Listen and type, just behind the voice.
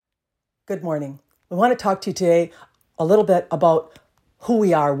Good morning. We want to talk to you today a little bit about who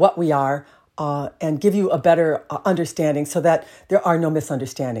we are, what we are, and give you a better understanding so that there are no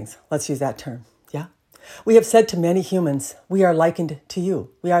misunderstandings. Let's use that term. Yeah. We have said to many humans, we are likened to you.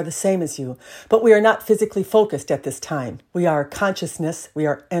 We are the same as you, but we are not physically focused at this time. We are consciousness. We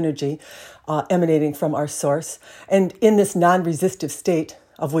are energy emanating from our source. And in this non-resistive state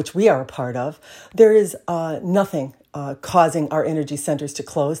of which we are a part of, there is nothing causing our energy centers to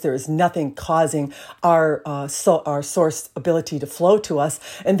close. There is nothing causing our source ability to flow to us,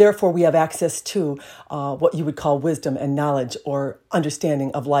 and therefore we have access to what you would call wisdom and knowledge or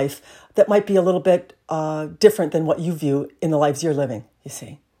understanding of life that might be a little bit different than what you view in the lives you're living, you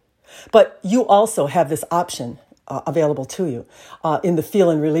see. But you also have this option available to you in the feel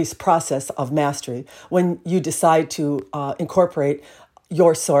and release process of mastery when you decide to incorporate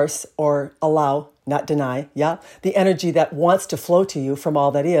your source or allow, not deny, the energy that wants to flow to you from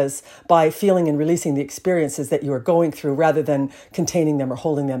all that is by feeling and releasing the experiences that you are going through rather than containing them or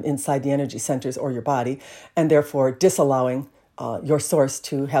holding them inside the energy centers or your body, and therefore disallowing your source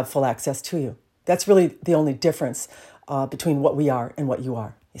to have full access to you. That's really the only difference between what we are and what you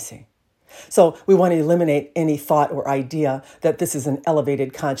are, you see. So we want to eliminate any thought or idea that this is an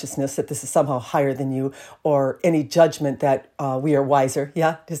elevated consciousness, that this is somehow higher than you, or any judgment that we are wiser.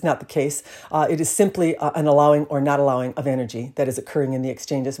 It is not the case. It is simply an allowing or not allowing of energy that is occurring in the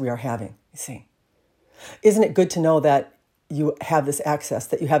exchanges we are having, you see. Isn't it good to know that you have this access,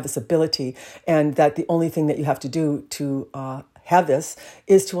 that you have this ability, and that the only thing that you have to do to have this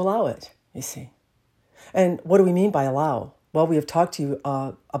is to allow it, you see. And what do we mean by allow? Well, we have talked to you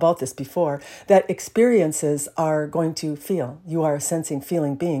about this before, that experiences are going to feel. You are a sensing,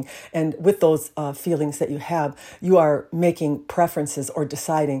 feeling being. And with those feelings that you have, you are making preferences or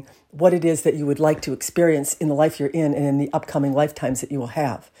deciding what it is that you would like to experience in the life you're in and in the upcoming lifetimes that you will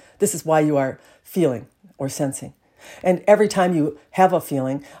have. This is why you are feeling or sensing. And every time you have a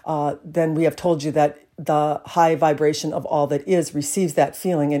feeling, then we have told you that the high vibration of all that is receives that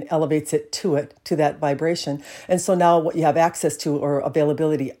feeling and elevates it, to that vibration. And so now what you have access to or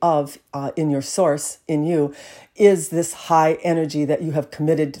availability of in your source, in you, is this high energy that you have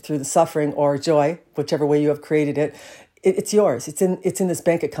committed through the suffering or joy, whichever way you have created it. It's yours. It's in this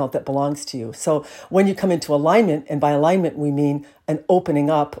bank account that belongs to you. So when you come into alignment, and by alignment we mean an opening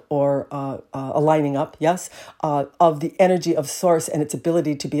up or aligning up, of the energy of source and its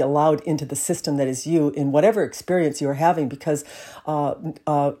ability to be allowed into the system that is you in whatever experience you are having, because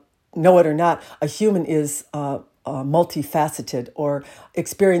know it or not, a human is multifaceted or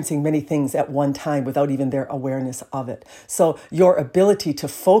experiencing many things at one time without even their awareness of it. So your ability to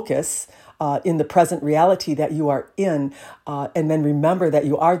focus in the present reality that you are in, and then remember that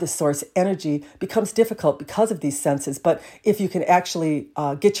you are the source energy, becomes difficult because of these senses. But if you can actually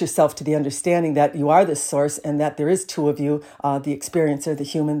get yourself to the understanding that you are this source and that there is two of you, the experiencer, the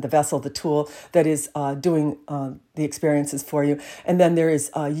human, the vessel, the tool that is doing the experiences for you. And then there is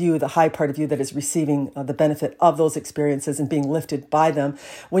you, the high part of you that is receiving the benefit of those experiences and being lifted by them.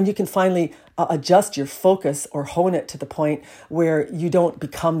 When you can finally adjust your focus or hone it to the point where you don't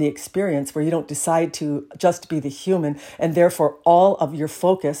become the experience, where you don't decide to just be the human, and therefore all of your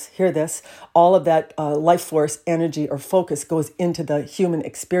focus, hear this, all of that life force, energy, or focus goes into the human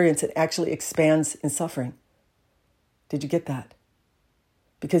experience. It actually expands in suffering. Did you get that?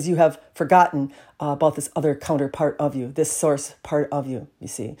 Because you have forgotten about this other counterpart of you, this source part of you, you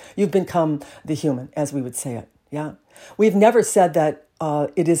see. You've become the human, as we would say it, We've never said that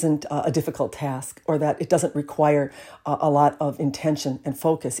it isn't a difficult task or that it doesn't require a lot of intention and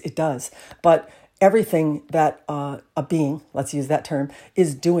focus. It does. But everything that a being, let's use that term,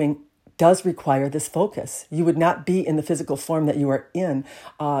 is doing does require this focus. You would not be in the physical form that you are in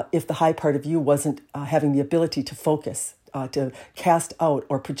if the high part of you wasn't having the ability to focus, to cast out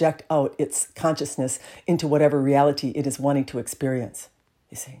or project out its consciousness into whatever reality it is wanting to experience,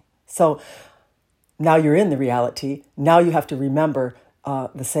 you see. So now you're in the reality. Now you have to remember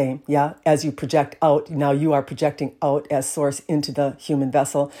the same, as you project out. Now you are projecting out as source into the human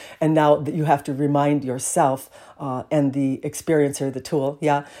vessel. And now that you have to remind yourself and the experiencer, the tool,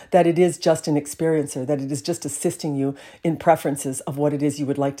 that it is just an experiencer, that it is just assisting you in preferences of what it is you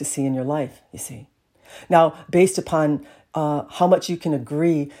would like to see in your life, you see. Now, based upon how much you can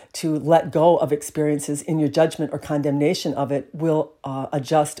agree to let go of experiences in your judgment or condemnation of it will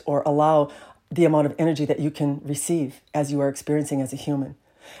adjust or allow the amount of energy that you can receive as you are experiencing as a human.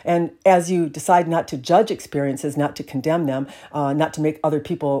 And as you decide not to judge experiences, not to condemn them, not to make other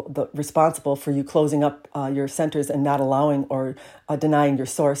people responsible for you closing up your centers and not allowing or denying your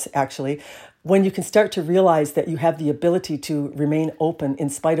source, actually, when you can start to realize that you have the ability to remain open in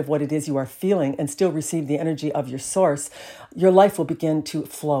spite of what it is you are feeling and still receive the energy of your source, your life will begin to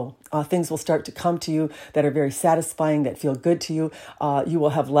flow. Things will start to come to you that are very satisfying, that feel good to you. You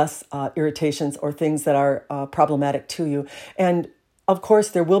will have less irritations or things that are problematic to you. And of course,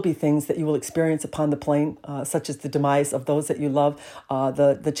 there will be things that you will experience upon the plane, such as the demise of those that you love,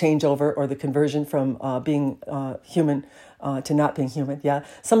 the changeover or the conversion from being human to not being human. Yeah,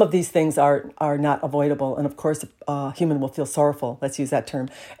 some of these things are not avoidable, and of course, a human will feel sorrowful. Let's use that term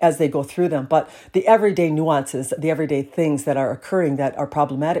as they go through them. But the everyday nuances, the everyday things that are occurring that are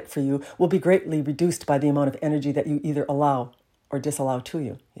problematic for you, will be greatly reduced by the amount of energy that you either allow or disallow to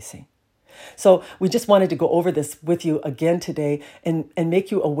you. You see. So we just wanted to go over this with you again today and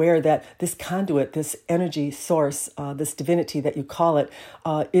make you aware that this conduit, this energy source, this divinity that you call it,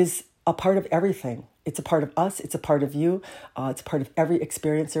 is a part of everything. It's a part of us. It's a part of you. It's a part of every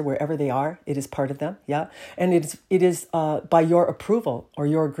experiencer, wherever they are. It is part of them. Yeah. And it is by your approval or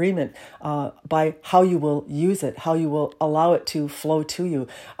your agreement, by how you will use it, how you will allow it to flow to you.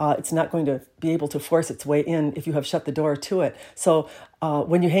 It's not going to be able to force its way in if you have shut the door to it. So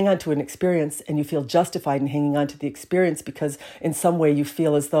when you hang on to an experience and you feel justified in hanging on to the experience because in some way you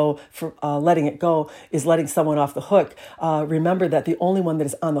feel as though for, letting it go is letting someone off the hook, remember that the only one that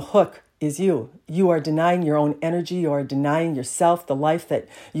is on the hook is you. You are denying your own energy. You are denying yourself the life that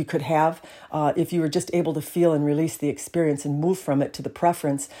you could have. If you were just able to feel and release the experience and move from it to the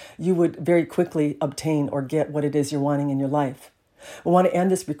preference, you would very quickly obtain or get what it is you're wanting in your life. We want to end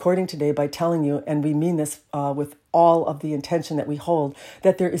this recording today by telling you, and we mean this with all of the intention that we hold,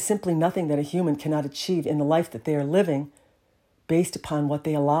 that there is simply nothing that a human cannot achieve in the life that they are living based upon what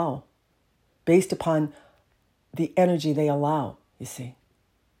they allow, based upon the energy they allow, you see.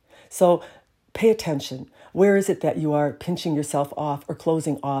 So pay attention. Where is it that you are pinching yourself off or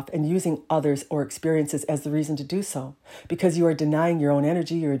closing off and using others or experiences as the reason to do so? Because you are denying your own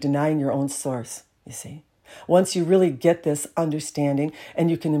energy, you're denying your own source, you see. Once you really get this understanding and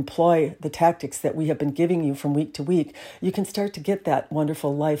you can employ the tactics that we have been giving you from week to week, you can start to get that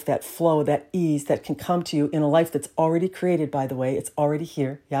wonderful life, that flow, that ease that can come to you in a life that's already created, by the way. It's already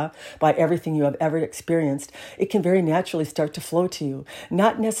here, yeah, by everything you have ever experienced. It can very naturally start to flow to you,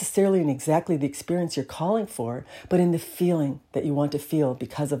 not necessarily in exactly the experience you're calling for, but in the feeling that you want to feel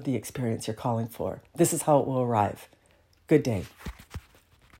because of the experience you're calling for. This is how it will arrive. Good day.